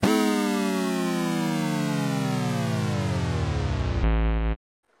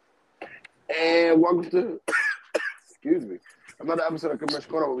man? Welcome to, excuse me, another episode of Commercial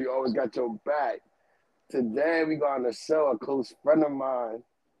Corner where we always got your back. Today we got on the show a close friend of mine,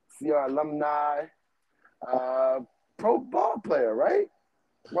 CR alumni, uh, pro ball player, right?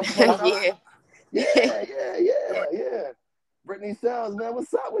 Yeah. Yeah. Brittany Sells, man,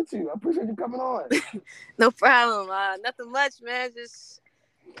 what's up with you? I appreciate you coming on. No problem. Nothing much, man. Just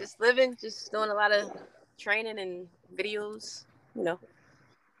living, just doing a lot of training and videos, you know.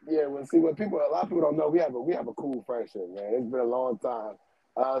 Yeah, well, see, a lot of people don't know, we have a cool friendship, man. It's been a long time.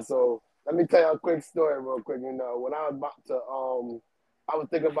 So let me tell you a quick story, real quick. You know, when I was about to, I was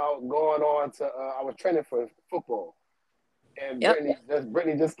thinking about going on to, I was training for football, and Yep.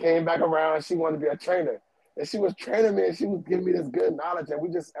 Brittany just came back around. She wanted to be a trainer, and she was training me, and she was giving me this good knowledge, and we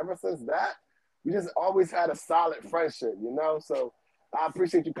just ever since that, we just always had a solid friendship, you know. So I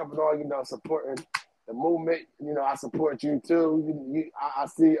appreciate you coming on, you know, supporting the movement. You know, I support you too. I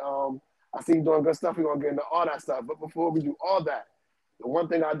see you doing good stuff. We're gonna get into all that stuff. But before we do all that, the one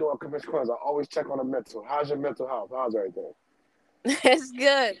thing I do on Convention Corner is I always check on the mental. How's your mental health? How's everything? It's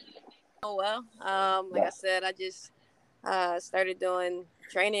good. Oh well. Like I said, I just started doing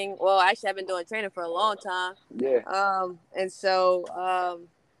training. Well, actually, I've been doing training for a long time. Yeah. And so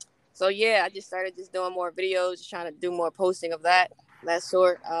yeah, I just started just doing more videos, just trying to do more posting of that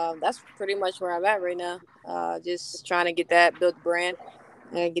sort. That's pretty much where I'm at right now. Just trying to get that build the brand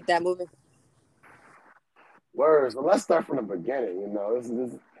and get that moving. Words. Well, let's start from the beginning. You know, this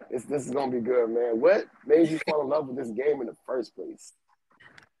is gonna be good, man. What made you fall in love with this game in the first place?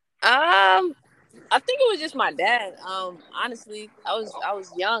 I think it was just my dad. Honestly, I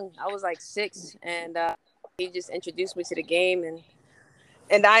was young. I was like 6, and he just introduced me to the game,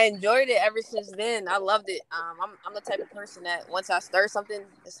 and I enjoyed it ever since then. I loved it. I'm the type of person that once I start something,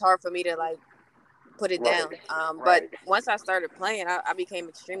 it's hard for me to like put it Right. down. But once I started playing, I became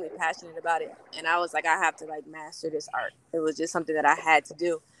extremely passionate about it, and I was like, I have to like master this art. It was just something that I had to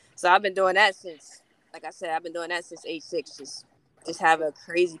do. So I've been doing that since, like I said, I've been doing that since age 6. Just have a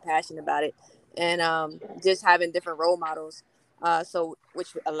crazy passion about it, and just having different role models, so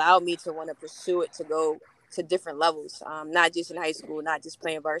which allowed me to want to pursue it to go to different levels, not just in high school, not just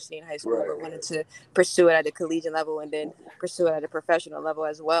playing varsity in high school, but wanted to pursue it at the collegiate level and then pursue it at a professional level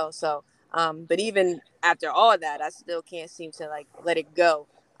as well. So but even after all that, I still can't seem to like let it go.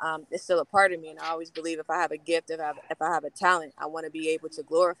 It's still a part of me, and I always believe if I have a gift, if I have a talent, I want to be able to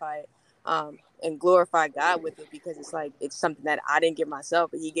glorify it, and glorify God with it, because it's like it's something that I didn't give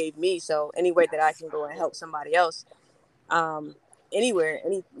myself, but He gave me. So any way that I can go and help somebody else, um, anywhere,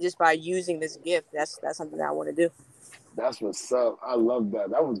 just by using this gift, that's something that I want to do. That's what's up. I love that.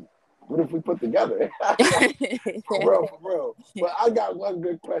 That was what if we put together? For real. But I got one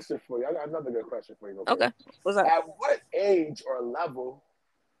good question for you. I got another good question for you, real quick. Okay, what's up? At what age or level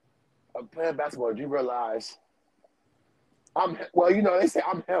of playing basketball did you realize well, you know, they say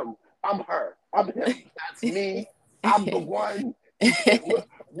I'm him, I'm her, I'm him. That's me. I'm the one.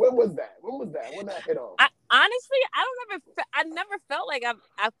 When was that? When was that? When that hit on? Honestly, I never felt like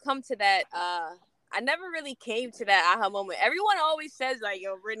I've come to that. I never really came to that aha moment. Everyone always says like,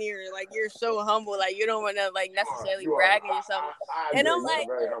 "Yo, Brittany, like you're so humble, like you don't want to like necessarily brag on yourself." I And agree. I'm You are like,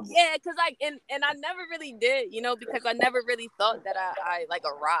 very humble. yeah, because like, and I never really did, because I never really thought that I like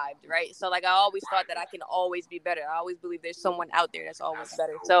arrived, right? So like, I always thought that I can always be better. I always believe there's someone out there that's always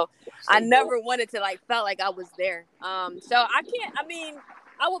better. So I never wanted to like felt like I was there. So I can't. I mean,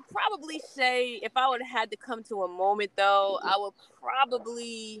 I would probably say if I would have had to come to a moment though, I would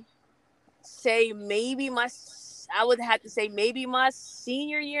probably say I would have to say maybe my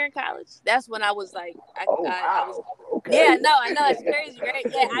senior year in college. That's when I was like, Oh I was, wow. Okay. yeah, no, I know it's crazy, right?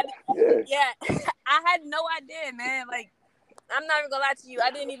 Yeah. Yeah, I had no idea, man. Like, I'm not even gonna lie to you,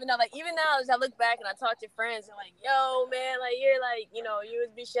 I didn't even know. Like, even now as I look back and I talk to friends, and like, yo, man, like you're like, you was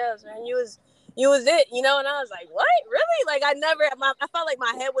B Shells, man, you was it, and I was like, what, really? Like, I felt like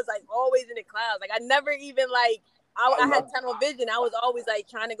my head was like always in the clouds. Like, I never even like. I had tunnel vision. I was always like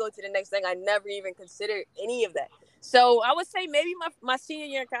trying to go to the next thing. I never even considered any of that. So I would say maybe my senior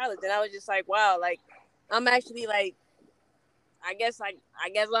year in college, and I was just like, wow, like I'm actually like, I guess I'm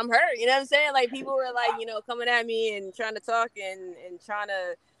her. You know what I'm saying? Like people were like, coming at me and trying to talk and trying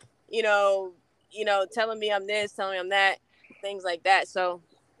to, you know, telling me I'm this, telling me I'm that, things like that. So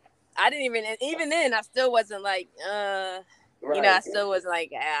I didn't even then I still wasn't like, Right. I still was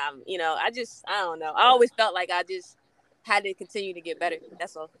like, I don't know. I always felt like I just had to continue to get better.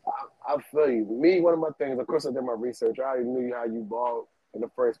 That's all. I feel you. Me, one of my things, of course, I did my research. I already knew how you balled in the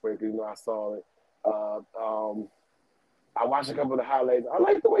first place because I saw it. Uh, um, I watched a couple of the highlights. I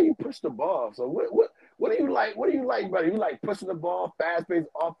like the way you push the ball. So what do you like? What do you like, buddy? You like pushing the ball, fast paced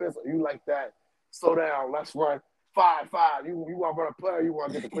offense, or you like that slow down, let's run. 5-5. You want to run a play or you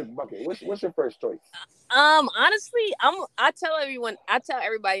want to get the quick bucket? What's your first choice? Honestly, I tell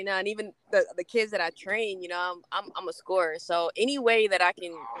everybody now, and even the kids that I train, I'm a scorer. So any way that I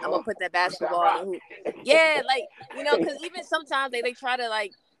can, I'm gonna put that basketball in the hoop. Yeah, like because even sometimes they try to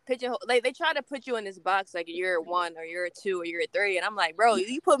like they try to put you in this box like you're a 1 or you're a 2 or you're a 3, and I'm like, bro,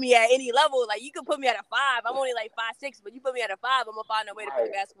 you put me at any level, like you can put me at a 5. I'm only like 5'6", but you put me at a 5, I'm gonna find a way to put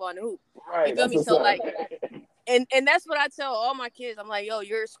the basketball in the hoop. Right, you feel me? So like. And that's what I tell all my kids. I'm like, yo,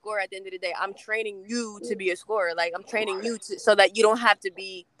 you're a scorer at the end of the day. I'm training you to be a scorer. Like, I'm training you so that you don't have to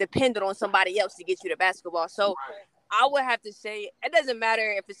be dependent on somebody else to get you the basketball. So I would have to say, it doesn't matter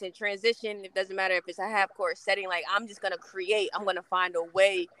if it's in transition. It doesn't matter if it's a half-court setting. Like, I'm just going to create. I'm going to find a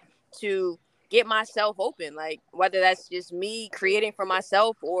way to get myself open. Like, whether that's just me creating for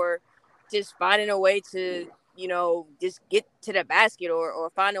myself or just finding a way to just get to the basket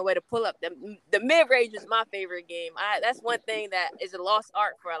or find a way to pull up. The mid-range is my favorite game. That's one thing that is a lost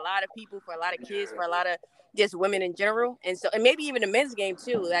art for a lot of people, for a lot of kids, for a lot of just women in general. And maybe even the men's game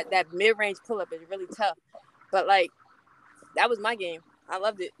too. That mid-range pull-up is really tough. But like, that was my game. I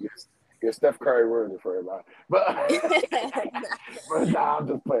loved it. You're Steph Curry worthy for everybody. But nah, I'm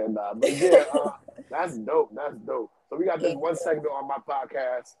just playing now. But yeah, that's dope. That's dope. So we got this one segment on my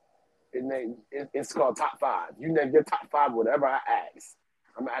podcast. It's called Top 5. You name your top 5, whatever I ask.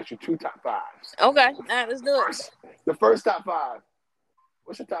 I'm going to ask you 2 top 5s. Okay. All right, let's do it. The first top 5.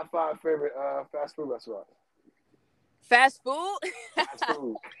 What's your top 5 favorite fast food restaurants? Fast food? Fast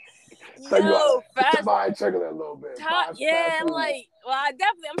food. Yo, fast food. Trigger that a little bit. I'm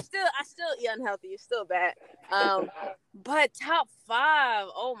still eat unhealthy. It's still bad. But top 5,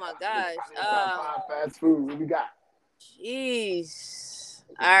 oh my gosh. Top 5 fast food. What we got? Jeez.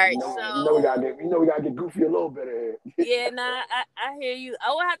 All right, we gotta get goofy a little bit here. Yeah, I hear you.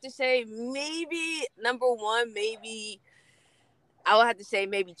 I would have to say maybe number 1. Maybe I would have to say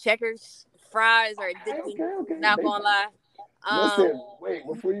maybe Checkers. Fries are addicting. Okay. Not gonna lie. Listen, wait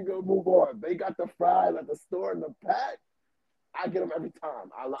before you go move on. They got the fries at the store in the pack. I get them every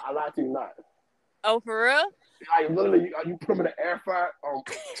time. I lie to you not. Oh, for real? I literally, you put them in the air fryer or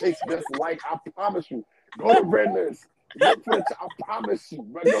taste just like I promise you. Go to Redner's. I promise you.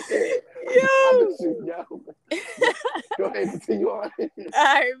 But go ahead. I promise you, yo. Go ahead and continue on. All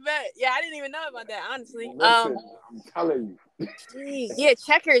right, bet. Yeah, I didn't even know about that, honestly. Listen, I'm telling you. Jeez, yeah,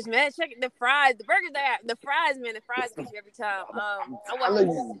 Checkers, man. Check the fries, the burgers there. The fries, man. The fries get you every time. I'm telling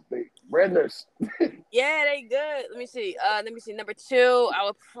you, Redner's. Yeah, they good. Let me see. Number 2, I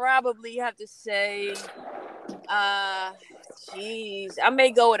would probably have to say, jeez, I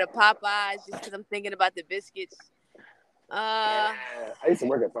may go with a Popeyes just because I'm thinking about the biscuits. I used to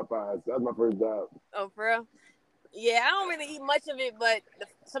work at Popeyes. That was my first job. Oh, for real? Yeah, I don't really eat much of it, but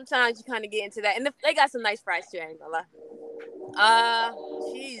sometimes you kind of get into that. And they got some nice fries too, I ain't gonna lie.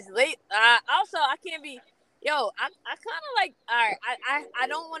 Jeez, late. Also, I can't be. Yo, I kind of like. All right, I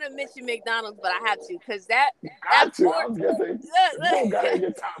don't want to mention McDonald's, but I have to because that. You got to. I was gonna say you don't gotta in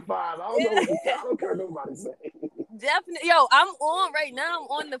your top 5. I don't care what nobody say. Definitely, yo, I'm on right now. I'm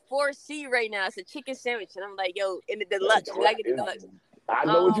on the 4C right now. It's a chicken sandwich, and I'm like, yo, in the deluxe. You gotta get the deluxe. I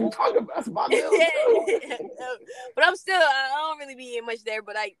know what you're talking about. That's my deal. But I don't really be eating much there.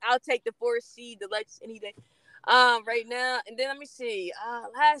 But I'll take the 4C deluxe any day. Right now, and then let me see.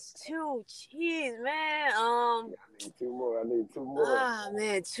 Last 2. Jeez, man. I need 2 more. Ah,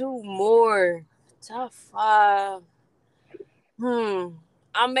 man, 2 more. Top 5.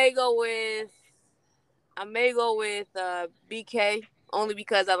 I may go with BK only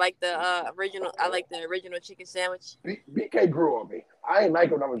because I like the original. I like the original chicken sandwich. BK grew on me. I ain't like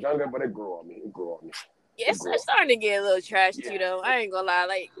it when I was younger, but it grew on me. Yeah, it's starting to get a little trash too, though. I ain't gonna lie.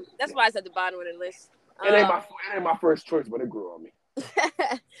 Like that's why it's at the bottom of the list. It ain't my first choice, but it grew on me.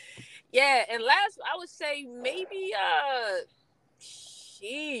 Yeah, and last I would say maybe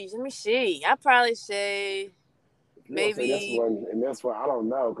let me see. I'd probably say maybe this one I don't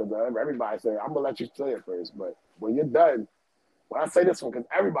know because everybody say I'm gonna let you say it first, but when you're done, when I say this one, because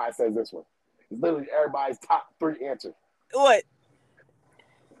everybody says this one, it's literally everybody's top 3 answer. What?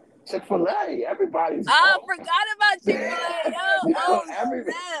 Chick-fil-A. Everybody's. I forgot about Chick-fil-A.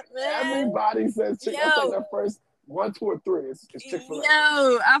 Everybody says Chick-fil-A. That's like their first 1, 2, or 3. It's Chick-fil-A.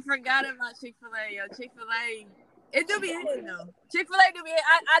 Yo, I forgot about Chick-fil-A. Yo, Chick-fil-A. It do be hitting though. Chick-fil-A do be hitting.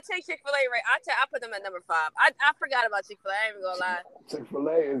 I take Chick-fil-A right. I put them at number 5. I forgot about Chick-fil-A. I ain't even gonna lie.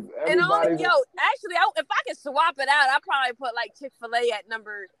 Chick-fil-A is everybody. Actually, if I could swap it out, I'd probably put like Chick-fil-A at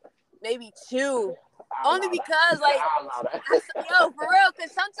number maybe 2. Only because for real,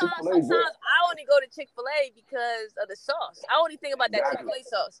 because sometimes I only go to Chick-fil-A because of the sauce. I only think about that Chick-fil-A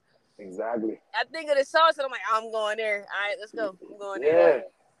sauce. Exactly. I think of the sauce, and I'm like, I'm going there. All right, let's go. I'm going there. Yeah.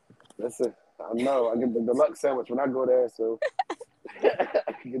 Listen, I know. I get the deluxe sandwich when I go there, so get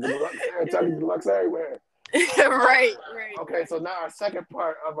the deluxe sandwich. I get the deluxe everywhere. Right. Okay, so now our second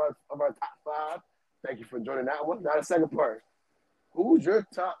part of our top five. Thank you for joining that one. Now the second part. Who's your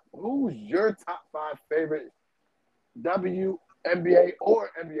top five favorite WNBA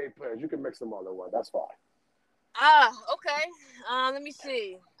or NBA players? You can mix them all in one. That's fine. Okay. Let me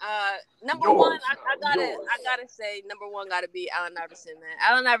see. Number Yours. one, I gotta say, number one gotta be Allen Iverson, man.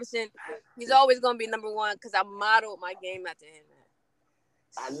 Allen Iverson, he's always gonna be number one because I modeled my game after him, man.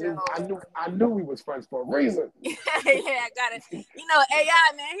 I knew we was friends for a reason. Yeah, I got it.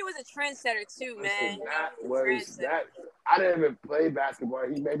 AI, man, he was a trendsetter too, man. Listen, I didn't even play basketball.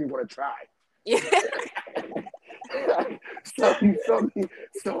 He made me want to try. Yeah. So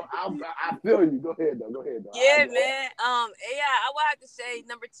I feel you. Go ahead, though. Yeah, man. AI, I would have to say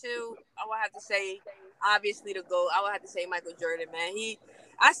number two. I would have to say, obviously, the GOAT. I would have to say Michael Jordan, man.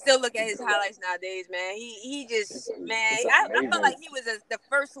 I still look at his highlights nowadays, man. He just, man. I felt like he was the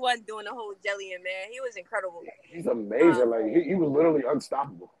first one doing the whole jellying, man. He was incredible. He's amazing. Like he was literally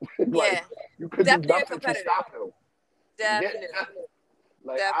unstoppable. Like, yeah, you couldn't do nothing to stop him. Definitely.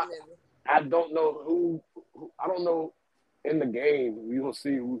 Like I don't know who I don't know in the game. You will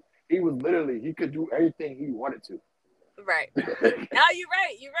see who he was. Literally, he could do anything he wanted to. Right. No, you're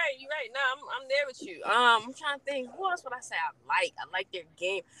right. No, I'm there with you. I'm trying to think. Who else would I say I like their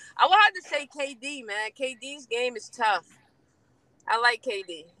game. I would have to say KD, man. KD's game is tough. I like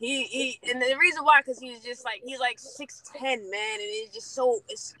KD. He and the reason why, because he's like 6'10", man, and it's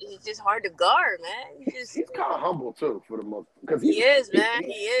just hard to guard, man. He's kind of humble too, for the most, because he is, man.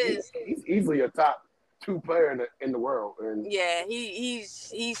 He is. He's easily a top 2 player in the world, and yeah,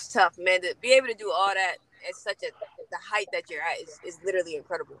 he's tough, man. To be able to do all that at the height that you're at is literally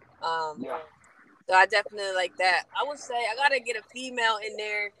incredible. So I definitely like that. I would say I gotta get a female in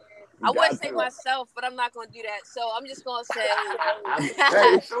there. I would say myself, but I'm not gonna do that. So I'm just gonna say.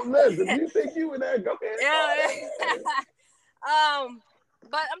 Hey, so listen, if you think you in there, go ahead. Yeah.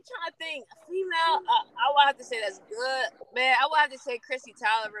 But I'm trying to think. Female, I would have to say that's good, man. I would have to say Chrissy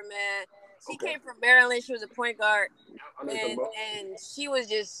Tolliver, man. She came from Maryland. She was a point guard, and she was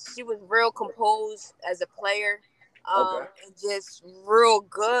real composed as a player, and just real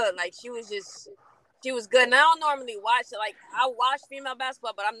good. Like she was good. And I don't normally watch it. Like I watch female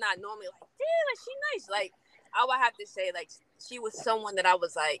basketball, but I'm not normally like, damn, like she nice. Like I would have to say, like she was someone that I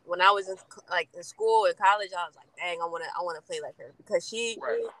was like when I was in school and college, I was like, dang, I wanna play like her because she's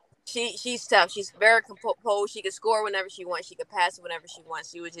tough. She's very composed. She could score whenever she wants. She could pass whenever she wants.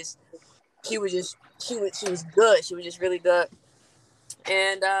 She was good. She was just really good.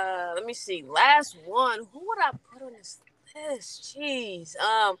 And let me see. Last one. Who would I put on this list? Jeez.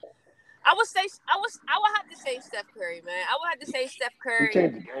 I would have to say Steph Curry, man. I would have to say Steph Curry. He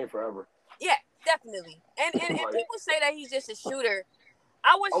changed the game forever. Yeah, definitely. And people say that he's just a shooter.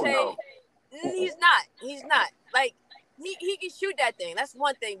 I would say he's not. He's not. Like he can shoot that thing. That's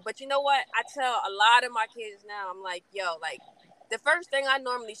one thing. But you know what? I tell a lot of my kids now, I'm like, yo, like the first thing I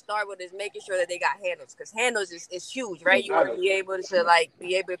normally start with is making sure that they got handles, because handles is huge, right? You want to be able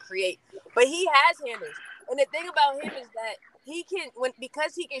to create. But he has handles. And the thing about him is that he can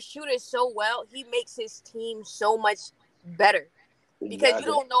because he can shoot it so well, he makes his team so much better. Because you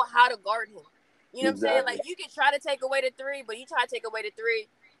don't know how to guard him. You know what I'm saying? Like you can try to take away the three, but you try to take away the three,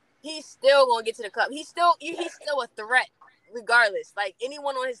 he's still gonna get to the cup. He's still a threat, regardless. Like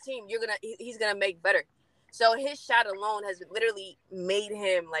anyone on his team, he's gonna make better. So his shot alone has literally made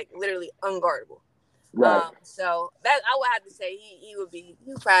him like literally unguardable. Right. So that I would have to say he'll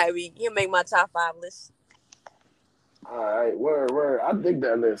make my top 5 list. All right, word. I dig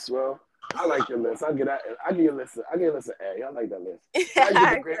that list. Well, I like your list. I give you a list an A. I like that list.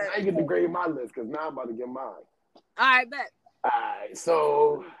 I get to grade my list because now I'm about to get mine. All right, bet. All right,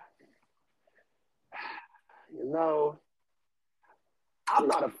 so I'm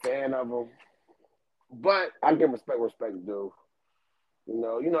not a fan of them, but I give respect due.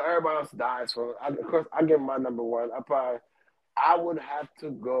 Everybody else dies for. Of course, I give my number one. I would have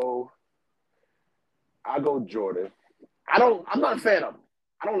to go. I go Jordan. I'm not a fan of him.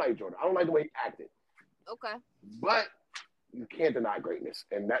 I don't like Jordan. I don't like the way he acted. Okay. But you can't deny greatness,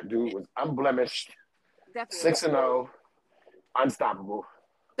 and that dude was unblemished. Definitely. 6-0, unstoppable.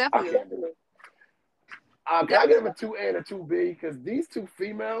 Definitely. Can I give him a 2A and a 2B? Because these two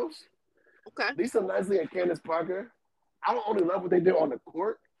females, Lisa Leslie and Candace Parker, I don't only love what they did on the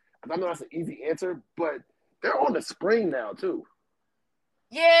court, because I know that's an easy answer, but they're on the screen now too.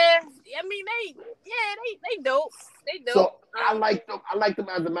 Yeah, I mean they dope. They dope. I like them. I like them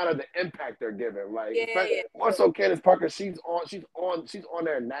as a matter of the impact they're giving. Like, Yeah. more so, Candace Parker. She's on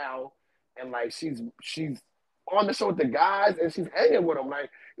there now, and like she's on the show with the guys, and she's hanging with them. Like,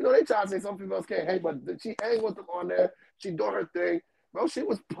 they try to say some people else can't hang, but she hang with them on there. She doing her thing, bro. She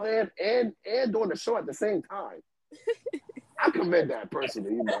was playing and doing the show at the same time. I commend that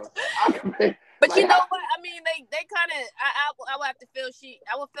personally. I commend. But Like, you know what? I mean, they kind of. I would have to feel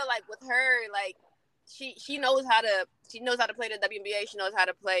I would feel like with her, like she knows how to play the WNBA. She knows how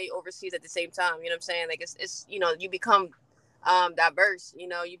to play overseas at the same time. You know what I'm saying? Like it's you become diverse.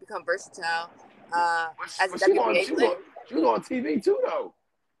 You become versatile as a WNBA player. She was on TV too, though.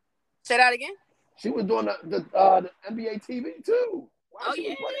 Say that again. She was doing the NBA TV too. Oh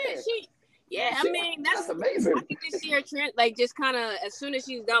yeah. I mean that's amazing. I can just see her just kind of as soon as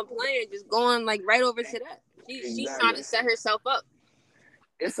she's done playing, just going like right over to that. She's trying to set herself up.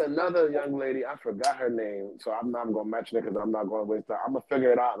 It's another young lady. I forgot her name, so I'm not going to mention it because I'm not going to waste time. I'm going to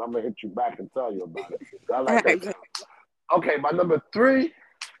figure it out, and I'm going to hit you back and tell you about it. I like that. Okay, my number three,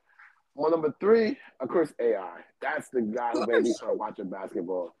 of course, AI. That's the guy who made me start watching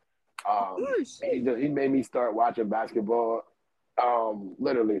basketball. He made me start watching basketball.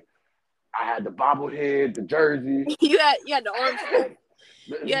 Literally, I had the bobblehead, the jersey. You had the arm sleeve.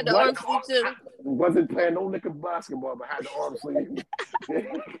 You had the arm sleeve too. I wasn't playing no liquor basketball, but had the arm sleeve.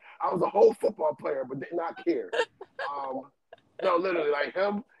 I was a whole football player, but did not care. No, literally, like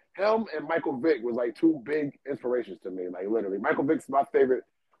him and Michael Vick was like two big inspirations to me. Like literally, Michael Vick's my favorite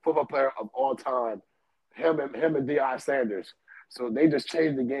football player of all time. Him and Deion Sanders. So they just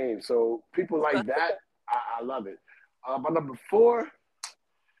changed the game. So people like that, I love it. My number 4,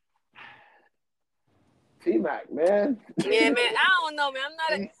 T-Mac, man. Yeah, man. I don't know,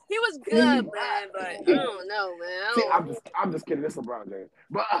 man. He was good, man, but I don't know, man. I'm just kidding. It's LeBron James,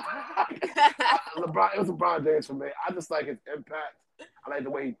 but it was LeBron James for me. I just like his impact. I like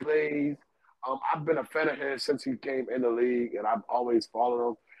the way he plays. I've been a fan of his since he came in the league, and I've always followed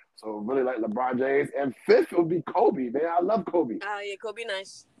him. So really like LeBron James. And 5th would be Kobe, man. I love Kobe. Oh yeah, Kobe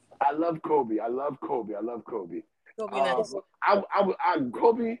nice. I love Kobe. Kobe nice.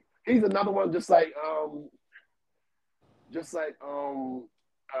 Kobe. He's another one, just like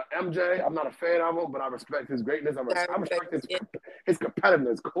MJ. I'm not a fan of him, but I respect his greatness. I respect his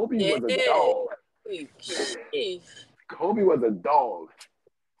competitiveness. Kobe was a dog. Kobe was a dog.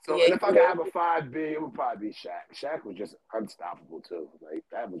 So, and if I could have a 5B, it would probably be Shaq. Shaq was just unstoppable too. Like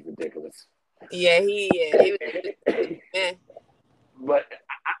that was ridiculous. Yeah, he was. Man. But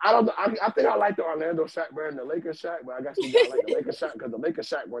I don't know. I think I like the Orlando Shaq better than the Lakers Shaq, but I guess you gotta like the Lakers Shaq because the Lakers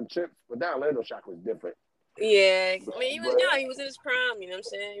Shaq won chips, but that Orlando Shaq was different. Yeah, I mean he was young. He was in his prime. You know what I'm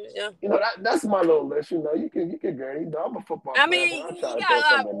saying? He was young. That's my little list. You can get Gary. I'm a football player. I mean, you got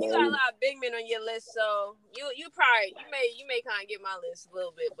a lot of big men on your list, so you may kind of get my list a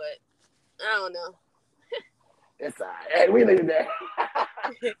little bit, but I don't know. It's all right. Hey, we leave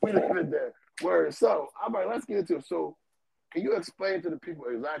it there. Word. So, all right, let's get into it. So, can you explain to the people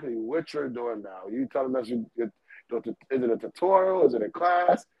exactly what you're doing now? You telling us is it a tutorial? Is it a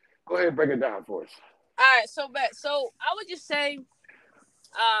class? Go ahead and break it down for us. All right, so I would just say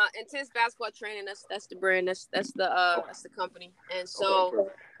Intense Basketball Training, that's the brand, that's the company. And so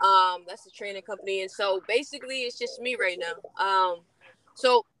that's the training company. And so basically it's just me right now.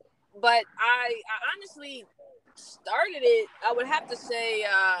 But I honestly started it, I would have to say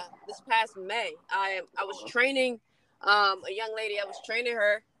this past May. I was training a young lady. I was training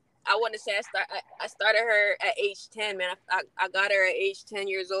her. I want to say I started her at age 10, man. I got her at age 10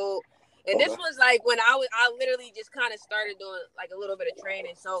 years old. And this was like when I literally just kind of started doing like a little bit of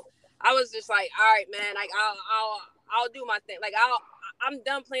training. So I was just like, all right, man, like I'll do my thing. Like I'm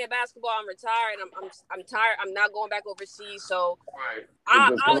done playing basketball. I'm retired. I'm tired. I'm not going back overseas. So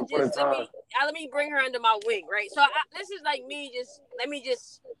let me bring her under my wing, right? So this is like me let me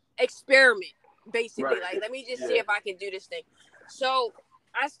just experiment, basically. Right. Like let me just see if I can do this thing. So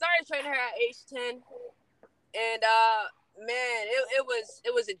I started training her at age 10, and man, it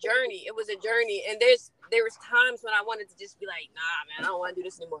was a journey. It was a journey, and there was times when I wanted to just be like, nah, man, I don't want to do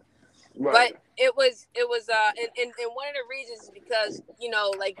this anymore. Right. But it was and one of the reasons is because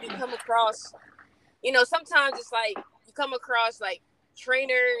like you come across, sometimes it's like you come across like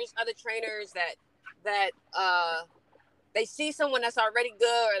other trainers that they see someone that's already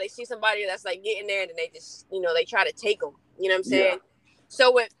good, or they see somebody that's like getting there, and they just they try to take them. You know what I'm saying? Yeah.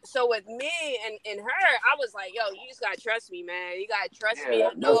 So with me and her, I was like, yo, you just gotta trust me, man. You gotta trust me.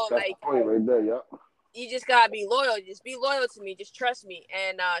 That's the point right there, yeah. You just gotta be loyal. Just be loyal to me. Just trust me.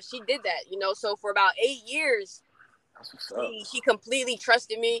 And she did that, So for about 8 years, she completely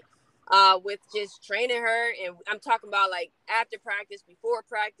trusted me. with just training her, and I'm talking about like after practice, before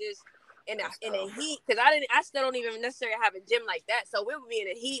practice, in the heat, because I still don't even necessarily have a gym like that. So we would be in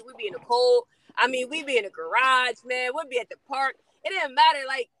the heat, we'd be in the cold. I mean, we'd be in the garage, man. We'd be at the park. It didn't matter.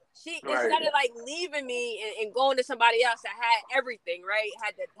 Like instead of like leaving me and going to somebody else that had everything, right?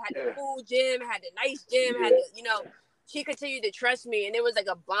 Had the cool gym, had the nice gym, had the, you know. She continued to trust me, and it was like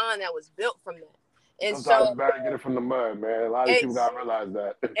a bond that was built from that. And sometimes so you gotta get it from the mud, man. A lot of people gotta realize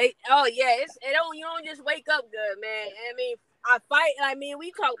that. you don't just wake up good, man. I mean, I fight. I mean,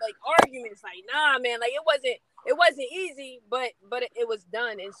 we talk like arguments, like nah, man. Like it wasn't easy, but it was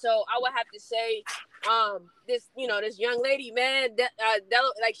done. And so I would have to say, this young lady, man,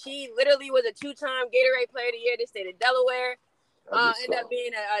 like she literally was a 2-time Gatorade Player of the Year. This state of Delaware. Ended up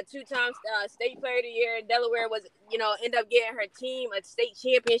being a 2-time state player of the year. Delaware was, ended up getting her team a state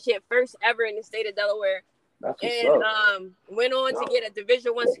championship, first ever in the state of Delaware. And went on to get a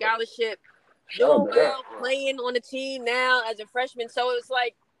Division I scholarship. Doing well, playing on the team now as a freshman. So it was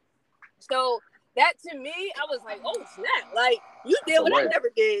like, that to me, I was like, oh snap! Like you did what I never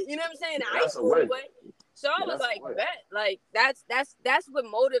did. You know what I'm saying? High school anyway. So I was like, bet. Like that's what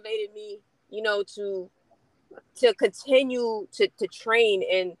motivated me, to continue to train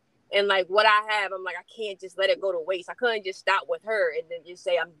and like what I have, I'm like, I can't just let it go to waste. I couldn't just stop with her and then just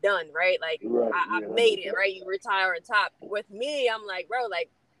say I'm done, right? Like I made it, right? You retire on top. With me, I'm like, bro, like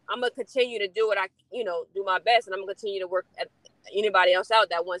I'm gonna continue to do what I, do my best, and I'm gonna continue to work at anybody else out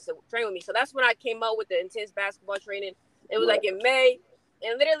that wants to train with me. So that's when I came up with the intense basketball training. It was like in May,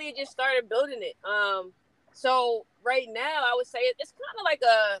 and literally just started building it. So right now, I would say it's kind of like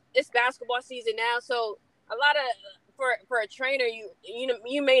it's basketball season now. So a lot of for a trainer,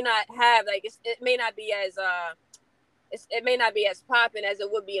 you may not have like it may not be as it may not be as popping as it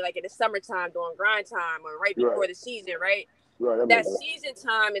would be like in the summertime during grind time or right before the season, right? That season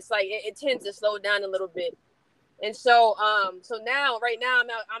time, it's like it tends to slow down a little bit. And so right now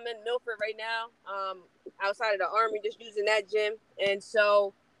I'm in Milford right now, outside of the Army, just using that gym. And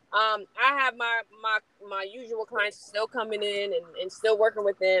so I have my usual clients still coming in and still working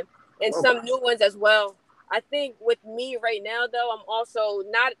with them, and some new ones as well. I think with me right now, though, I'm also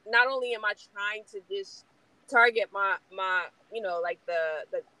not only am I trying to just target my like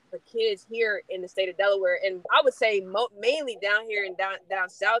the kids here in the state of Delaware, and I would say mainly down here and down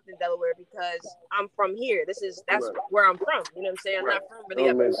south in Delaware, because I'm from here. That's where I'm from. You know what I'm saying? I'm not from really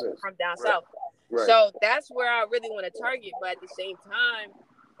I'm from down south. So that's where I really want to target. But at the same time,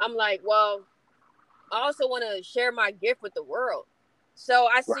 I'm like, well, I also want to share my gift with the world. So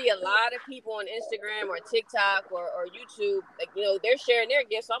I see a lot of people on Instagram or TikTok or YouTube, like, they're sharing their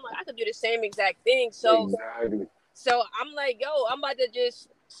gifts. So I'm like, I could do the same exact thing. So I'm like, yo, I'm about to just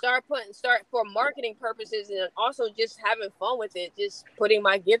start for marketing purposes and also just having fun with it, just putting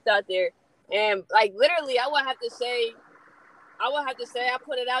my gift out there. And like literally, I would have to say I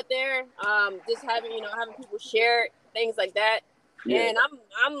put it out there. Just having people share things like that. Yeah. And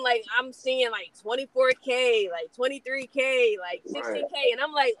I'm seeing like 24K, like 23K, like 16K, and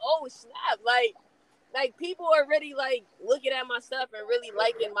I'm like, oh snap! Like people are really like looking at my stuff and really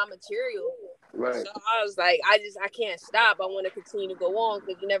liking my material. Right. So I was like, I can't stop. I want to continue to go on,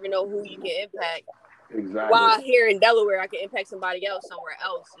 because you never know who you can impact. Exactly. While here in Delaware, I can impact somebody else somewhere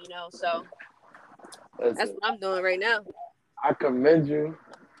else. So that's what I'm doing right now. I commend you.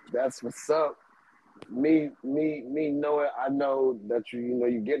 That's what's up. Me know it. I know that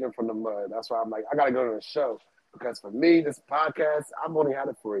you're getting it from the mud. That's why I'm like, I gotta go to the show, because for me, this podcast, I've only had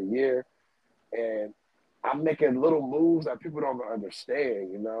it for a year, and I'm making little moves that people don't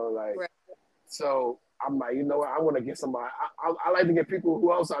understand. So I'm like, you know what? I want to get somebody. I like to get people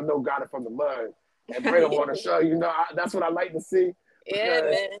who else I know got it from the mud and bring them on the show. That's what I like to see. Yeah,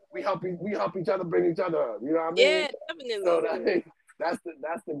 man. We help each other, bring each other up. You know what I mean? Yeah, definitely. So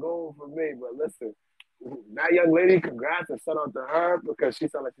that's the goal for me. But listen, that young lady, congrats, and shout out to her, because she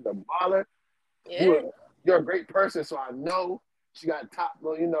sounds like she's a baller. Yeah. You're a great person, so I know she got top.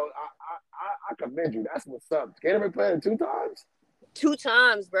 I commend you. That's what's up. Gatorade playing 2 times. 2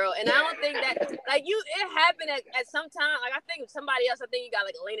 times, bro. And I don't think that it happened at some time. Like I think somebody else. I think you got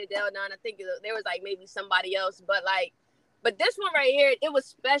like Elena Del Don. I think there was like maybe somebody else, but this one right here, it was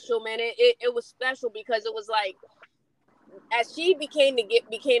special, man. It was special because it was like, as she became to get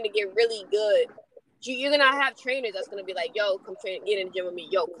really good, you're gonna have trainers that's gonna be like, yo, come train, get in the gym with me.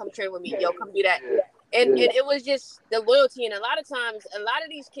 Yo, come train with me. Yo, come do that. And it was just the loyalty. And a lot of times, a lot of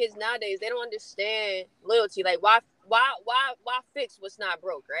these kids nowadays, they don't understand loyalty. Like why fix what's not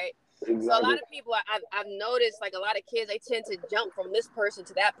broke, right? Exactly. So a lot of people, I've noticed, like a lot of kids, they tend to jump from this person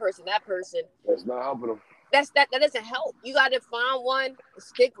to that person. That's not helping them. that doesn't help. You got to find one and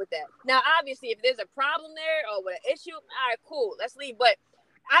stick with that. Now, obviously, if there's a problem there or with an issue, all right, cool, let's leave. But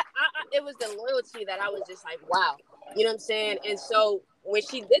I it was the loyalty that I was just like, wow, you know what I'm saying? And so when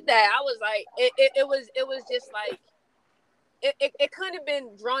she did that, I was like, it was just like, it couldn't have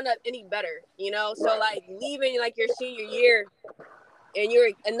been drawn up any better, you know? So like leaving like your senior year and you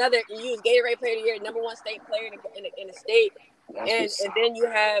was Gatorade Player of the Year, #1 state player in the state. And then you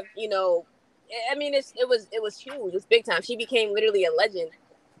have, you know, I mean, it was huge. It's big time. She became literally a legend.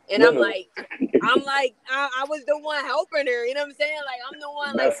 And I'm like, I was the one helping her. You know what I'm saying? Like, I'm the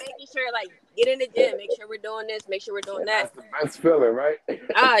one, like, making sure, like, get in the gym, make sure we're doing this, make sure we're doing that. That's the best feeling, right?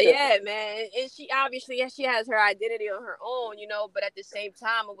 Yeah, man. And she obviously, she has her identity on her own, you know, but at the same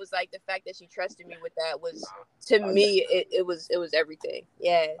time, it was like the fact that she trusted me with that was, to me, it was everything.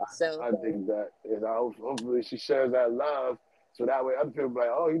 Yeah, so. I think that, and hopefully she shares that love, so that way other people be like,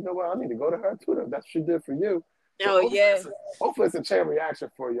 oh, you know what, I need to go to her too. That's what she did for you. So hopefully it's a chain reaction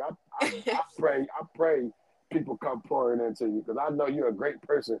for you. I pray people come pouring into you, because I know you're a great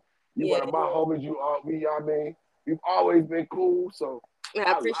person. You one of my homies. We've always been cool. So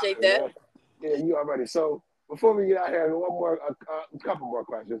I appreciate that. Man. Yeah, you already. So before we get out here, a couple more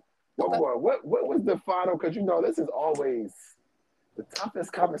questions. One more. What was the final? Because you know this is always the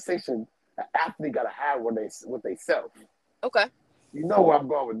toughest conversation an athlete gotta have with they self. Okay. You know where I'm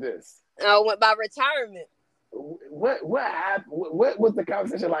going with this. About retirement. What happened? What was the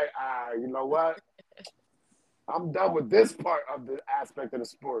conversation like? You know what? I'm done with this part of the aspect of the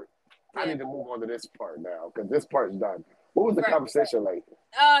sport. I need to move on to this part now, because this part's done. What was the conversation like?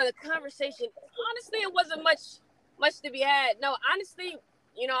 The conversation, honestly, it wasn't much to be had. No, honestly,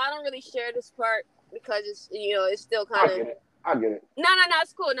 you know, I don't really share this part because it's, you know, it's still kind of. I get it. No,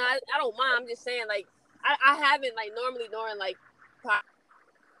 it's cool. No, I don't mind. I'm just saying, like, I haven't, like, normally during, like,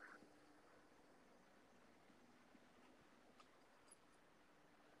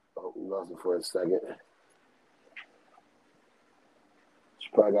 oh, we lost it for a second. She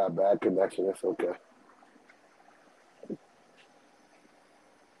probably got a bad connection. That's okay.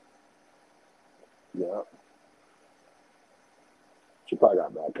 Yeah. She probably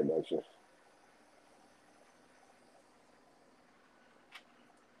got bad connection.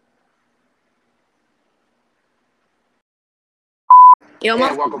 Yo,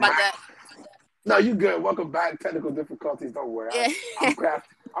 welcome back. That. No, you good. Welcome back. Technical difficulties. Don't worry. Yeah. I'm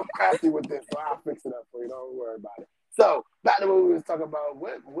crafty with this, so I'll fix it up for you. Don't worry about it. So back to what we was talking about.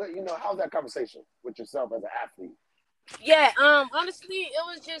 What you know? How's that conversation with yourself as an athlete? Yeah. Honestly, it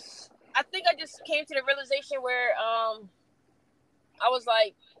was just. I think I just came to the realization where I was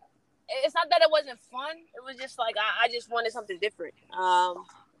like, it's not that it wasn't fun. It was just like I just wanted something different. I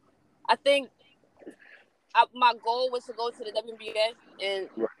think. My goal was to go to the WNBA, and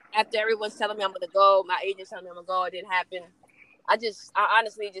after everyone's telling me I'm going to go, my agent's telling me I'm going to go, it didn't happen. I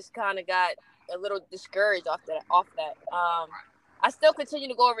honestly just kind of got a little discouraged off that. I still continue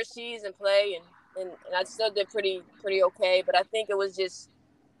to go overseas and play, and I still did pretty okay, but I think it was just,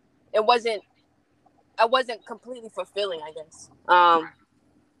 I wasn't completely fulfilling, I guess.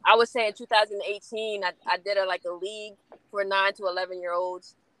 I would say in 2018, I did a league for 9 to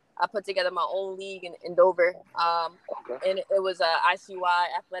 11-year-olds. I put together my own league in Dover, and it was ICY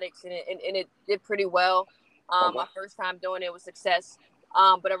athletics, and it did pretty well. My first time doing it was success.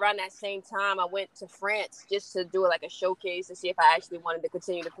 But around that same time, I went to France just to do like a showcase to see if I actually wanted to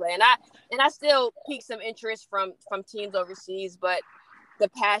continue to play. And I still piqued some interest from teams overseas, but the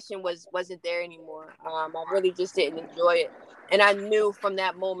passion wasn't there anymore. I really just didn't enjoy it. And I knew from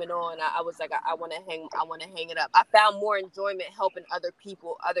that moment on, I was like, I want to hang it up. I found more enjoyment helping other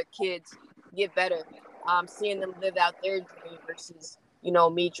people, other kids get better, seeing them live out their dream versus, you know,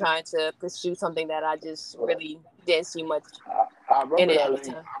 me trying to pursue something that I just really didn't see much. I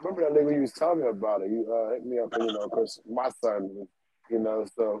remember that league when you was telling me about it. You hit me up, you know, because my son, you know,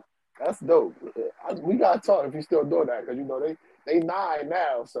 so that's dope. We gotta talk if you still doing that, because you know they 9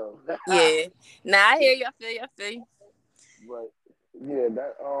 now, so yeah. Nah, I hear you. I feel you. But yeah,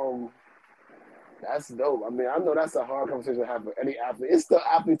 that's dope. I mean, I know that's a hard conversation to have for any athlete. It's still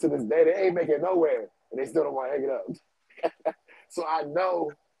athletes to this day. They ain't making it nowhere, and they still don't want to hang it up. So I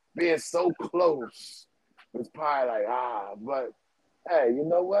know being so close, it's probably like but hey, you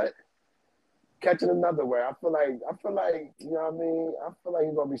know what? Catching another way. I feel like you know what I mean. I feel like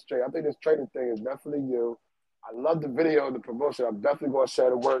you're gonna be straight. I think this training thing is definitely you. I love the video, the promotion. I'm definitely gonna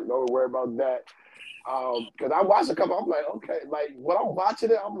share the work. Don't worry about that. Because I watched a couple, I'm like, okay, like when I'm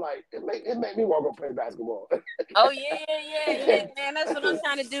watching it, I'm like, it made me want to go play basketball. Oh yeah, man. That's what I'm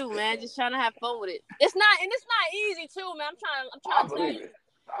trying to do, man. Just trying to have fun with it. It's not easy too, man. I'm trying to tell you.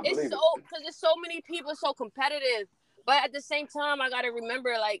 I it's believe so it. because there's so many people so competitive. But at the same time, I gotta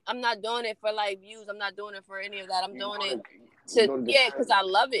remember, like, I'm not doing it for like views. I'm not doing it for any of that. I'm You doing know it the, you to know the yeah, because I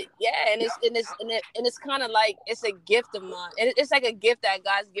love it. Yeah, and Yeah, it's kind of like it's a gift of mine, and it's like a gift that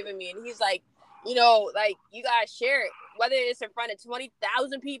God's given me, and He's like, like you guys share it, whether it's in front of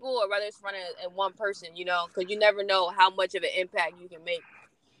 20,000 people or whether it's in front of one person, because you never know how much of an impact you can make.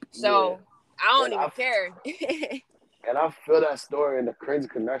 yeah. So I don't And even I care. and I feel that story and the crazy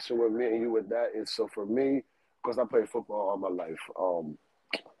connection with me and you with that is so for me, because I played football all my life.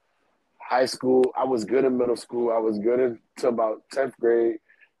 High school, I was good in middle school. I was good until about 10th grade.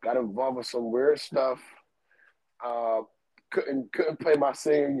 Got involved with some weird stuff. Uh, couldn't play my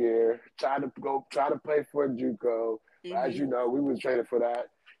senior year. Try to play for JUCO. But as Hmm. you know, we was training for that.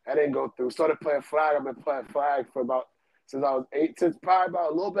 I didn't go through. Started playing flag. I've been playing flag for about since I was 8. Since probably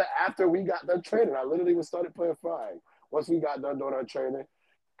about a little bit after we got done training. I literally was started playing flag once we got done doing our training,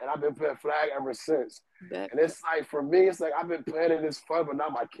 and I've been playing flag ever since. Bet. And it's like for me, it's like I've been playing it. It's fun, but now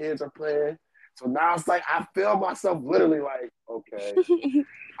my kids are playing. So now it's like I feel myself literally like, okay,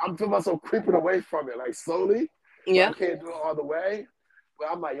 I'm feeling myself creeping away from it, like slowly, but I Yeah, can't do it all the way. But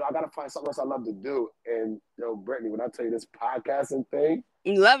I'm like, I gotta find something else I love to do. And Brittany, when I tell you this podcasting thing,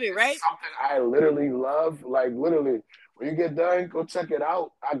 you love it, it's right? something I literally love. Like literally, when you get done, go check it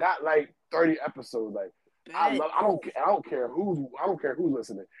out. I got like 30 episodes. Like Bet. I don't care who's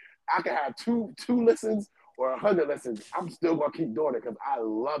listening. I can have two listens or 100 listens. I'm still gonna keep doing it because I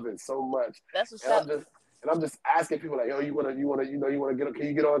love it so much. That's what's And up. I'm just asking people like, yo, you wanna get, can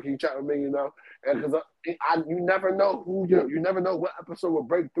you get on? Can you chat with me? And because you never know you never know what episode will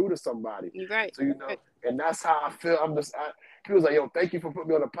break through to somebody. You're right. So Right. and that's how I feel. People's like, yo, thank you for putting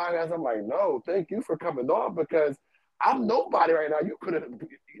me on the podcast. I'm like, no, thank you for coming on because I'm nobody right now. You could have,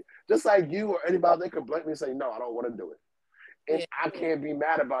 just like you or anybody, they could blatantly say, no, I don't want to do it. And Yeah. I can't be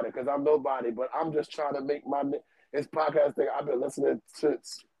mad about it because I'm nobody, but I'm just trying to make this podcast thing. I've been listening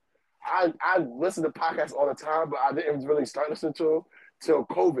since I listen to podcasts all the time, but I didn't really start listening to them till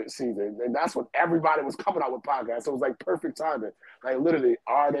COVID season. And that's when everybody was coming out with podcasts. So it was like perfect timing. Like literally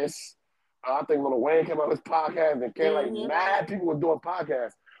artists, I think Lil Wayne came out with his podcast and came like Hmm. mad people were doing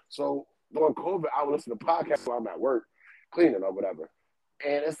podcasts. So during COVID, I would listen to podcasts while I'm at work, cleaning or whatever.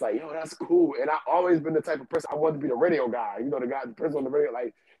 And it's like, yo, that's cool. And I always been the type of person I wanted to be the radio guy. The person on the radio,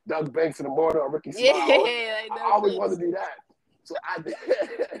 like Doug Banks in the morning or Ricky Yeah, Smile. like I those always wanted things. to be that. So I did.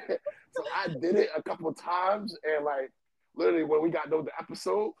 So I did it a couple of times, and like literally when we got done the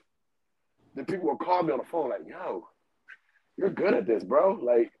episode, the people would call me on the phone like, "Yo, you're good at this, bro.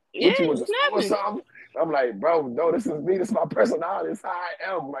 Like, Yeah, what you went to school or snapping. something?" I'm like, "Bro, no, this is me. This is my personality. This is how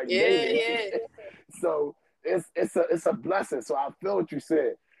I am, like Yeah, daily." yeah. So it's a blessing. So I feel what you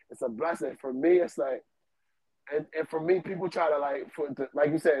said. It's a blessing for me. It's like, and for me, people try to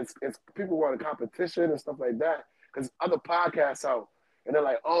like you said, it's people want a competition and stuff like that because other podcasts out. And they're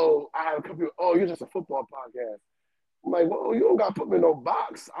like, oh, I have a couple. Oh, you're just a football podcast. I'm like, well, you don't got to put me in no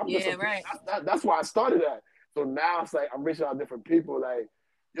box. I'm just Yeah, right. that's why I started that. So now it's like I'm reaching out to different people. Like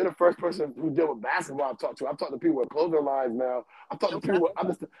you're the first person who deal with basketball I've talked to. I've talked to people with clothing lines now. I've talked to Okay. people.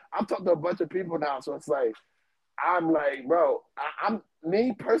 I've talked to a bunch of people now. So it's like I'm like, bro, I'm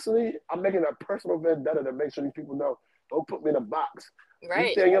me personally. I'm making a personal vendetta to make sure these people know. Don't put me in a box. You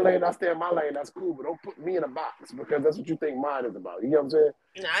Right. stay in your lane, I stay in my lane. That's cool, but don't put me in a box because that's what you think mine is about. You know what I'm saying?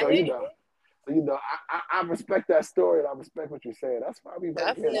 Nah, I So hear you. I respect that story and I respect what you're saying. That's why we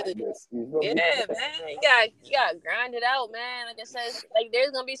right here Definitely. like this. You feel Yeah, me? man. You gotta grind it out, man. Like I said, like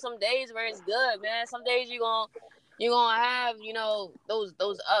there's gonna be some days where it's good, man. Some days you're gonna have, those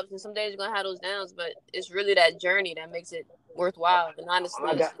ups, and some days you're gonna have those downs, but it's really that journey that makes it worthwhile. And All I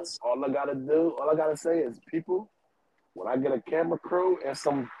honestly, got, all I gotta say is, people, when I get a camera crew and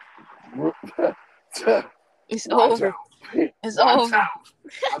some, it's watch over. out, It's watch over. out.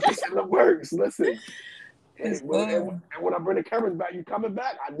 I'm just in the works. Listen, It's and over. when I bring the cameras back, you coming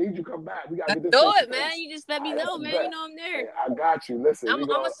back? I need you to come back. We gotta Let's get this do face to it, man. face. You just let All me right, that's know, the man. You bet. know I'm Hey, there. I got you. Listen, I'm we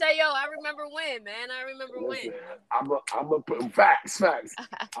gonna gonna say, yo, I remember when, man. I remember when. listen. I'm gonna put facts.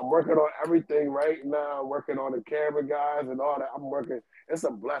 I'm working on everything right now. Working on the camera guys and all that. I'm working. It's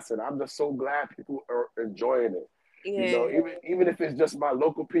a blessing. I'm just so glad people are enjoying it. Yeah, Even if it's just my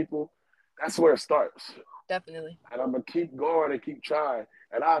local people, that's where it starts. definitely. And I'm gonna keep going and keep trying.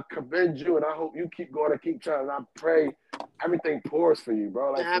 And I commend you, and I hope you keep going and keep trying. And I pray everything pours for you,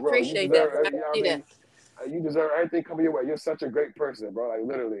 bro. Like I for real, you appreciate that. deserve. I You know what I see that. mean? You deserve everything coming your way. You're such a great person, bro. Like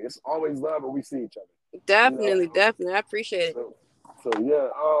literally, it's always love when we see each other. You know. Definitely, definitely. I appreciate it. So, so yeah.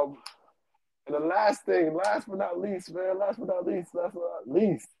 And the last thing, last but not least, man. Last but not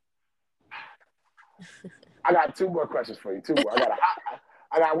least. I got two more questions for you. Two more.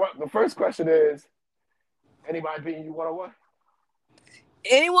 I got what the first question is, anybody beating you 1-on-1?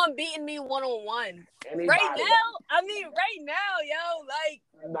 Anyone beating me 1-on-1? Anybody? Right now? I mean, right now, yo,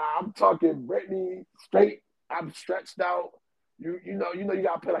 like. Nah, I'm talking Brittany straight. I'm stretched out. You know, you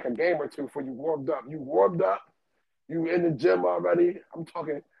gotta play like a game or two before you warmed up. You warmed up. You in the gym already. I'm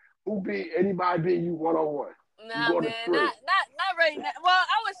talking. Who beat anybody beat you 1-on-1? Nah, man, not right now. Well,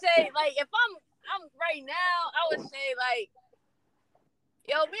 I would say like if I'm right now, I would say like.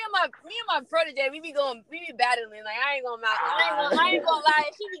 Yo, me and my protege, we be battling. Like I ain't gonna lie,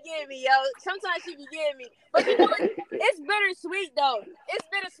 she be getting me, yo. Sometimes she be getting me, but you know what? It's bittersweet though. It's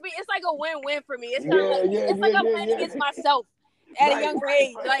bittersweet. It's like a win-win for me. It's kind of like I'm playing against myself at a younger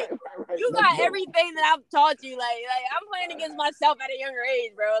age. Like you got everything that I've taught you. Like I'm playing against myself at a younger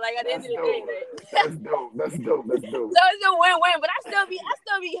age, bro. Like at the end of the day, like, that's dope. So it's a win-win, but I still be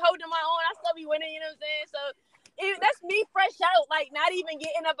holding my own. I still be winning. You know what I'm saying? So. That's me fresh out, like not even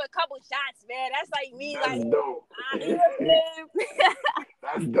getting up a couple shots, man. That's like me, that's like dope. You know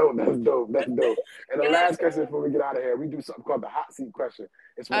That's dope. And the last question before we get out of here, we do something called the hot seat question.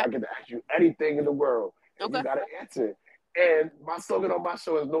 It's when I get to ask you anything in the world, and you gotta answer it. And my slogan on my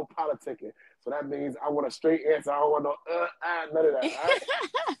show is no politicking, so that means I want a straight answer. I don't want no none of that.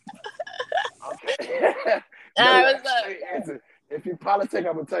 All right? Okay. All right, what's up? Straight answer. If you politic,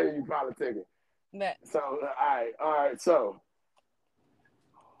 I'm gonna tell you politicking. So, all right. So,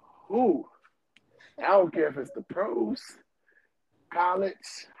 who? I don't care if it's the pros, college,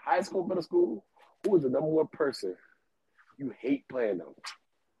 high school, middle school. Who is the number one person you hate playing them?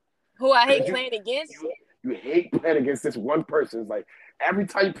 Who I hate playing against? You hate playing against this one person. It's like every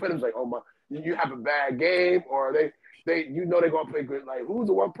time you play them, it's like, oh my, you have a bad game, or they they're gonna play good. Like, who's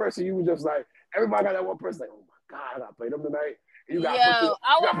the one person you was just like? Everybody got that one person. Like, oh my god, I gotta play them tonight. You gotta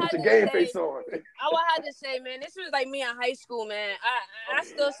put your game face on. I would have to say, man, this was like me in high school, man. I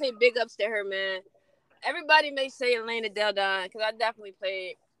still say big ups to her, man. Everybody may say Elena Delle Donne, because I definitely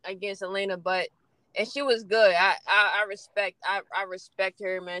played against Elena, and she was good. I respect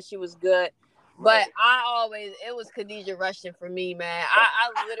her, man. She was good. But it was Khadijah Rushing for me, man.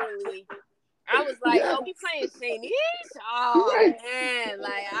 I was like, oh, we playing St. East? Oh, man.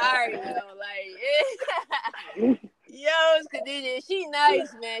 Like, I already know. Like, yo, it's Khadijah. She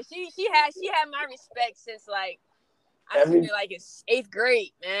nice, man. She had my respect since, like, I seen her, like, in 8th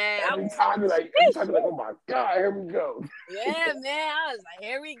grade, man. Every time you're like, oh, my God, here we go. Yeah, man. I was like,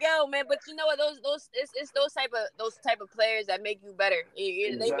 here we go, man. But you know what? It's those type of players that make you better.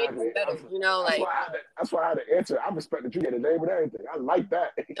 They make you better, you know? That's why I had to answer. I respect that you get a name and everything. I like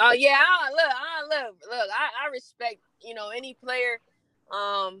that. Oh, yeah. I respect, any player.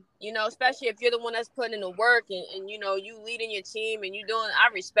 Especially if you're the one that's putting in the work and you leading your team and you doing,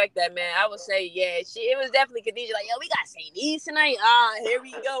 I respect that, man. I would say, yeah, it was definitely Khadijah. Like, yo, we got St. East tonight. Here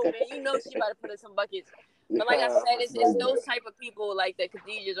we go, man. You know she about to put in some buckets. But like I said, it's those type of people like the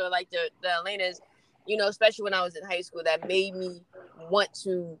Khadijahs or like the Elenas, especially when I was in high school, that made me want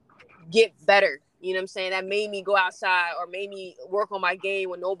to get better. You know what I'm saying? That made me go outside or made me work on my game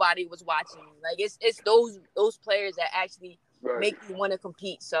when nobody was watching me. Like it's those players that actually make you want to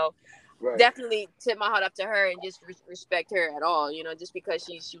compete. So definitely tip my heart up to her and just respect her at all, just because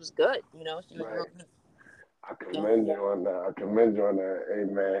she was good, she was real good. I commend you on that. Hey,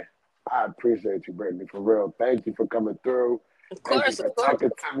 man, I appreciate you, Brittany, for real. Thank you for coming through. Of course. Talking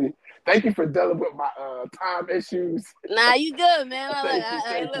to me. Thank you for dealing with my time issues. Nah, you good, man.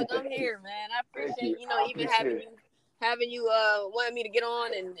 Look, I'm here, man. I appreciate even having you wanted me to get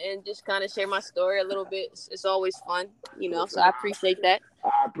on and just kind of share my story a little bit. It's always fun, so I appreciate that.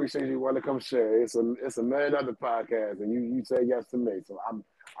 I appreciate you wanting to come share. It's a million other podcasts, and you say yes to me, so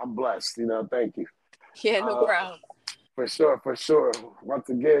I'm blessed. Thank you. Yeah, no problem. For sure. Once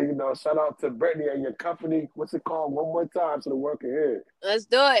again, shout out to Brittany and your company. What's it called? One more time so the world can hear it. Let's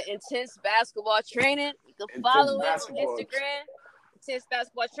do it. Intense Basketball Training. You can follow it on Instagram. Intense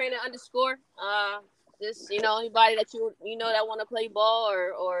Basketball Training _ Just, anybody that that want to play ball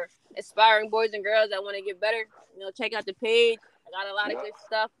or aspiring boys and girls that want to get better, check out the page. I got a lot of good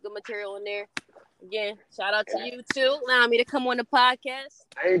stuff, good material in there. Again, shout out to you too. Allow me to come on the podcast.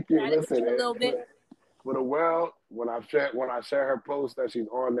 Thank you. Listen, a little bit. For the world, when I share her post that she's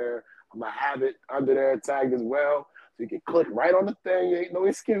on there, I'm gonna have it under there tagged as well, so you can click right on the thing. Ain't no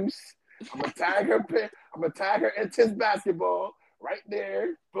excuse. I'm gonna tag her. I'm gonna tag her Intense Basketball right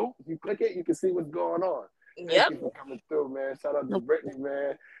there. Boom! You click it, you can see what's going on. Thank you for coming through, man. Shout out to Brittany,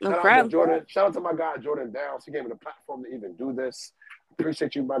 man. Shout out to Jordan. Shout out to my guy Jordan Downs. He gave me the platform to even do this.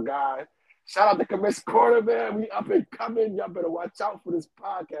 Appreciate you, my guy. Shout out to Commiss Corner, man. We up and coming. Y'all better watch out for this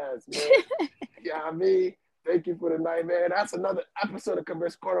podcast, man. Yeah, I mean, Thank you for the night, man. That's another episode of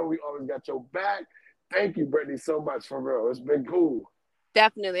Converse Corner. We always got your back. Thank you, Brittany, so much for real. It's been cool.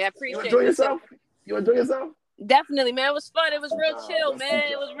 Definitely. I appreciate it. You enjoy yourself? Definitely, man. It was fun. It was real chill,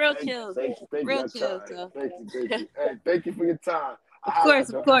 man. It was real chill. Thank you. Real chill. So. Thank you. Hey, thank you for your time. Of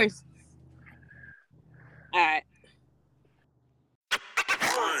course. All right.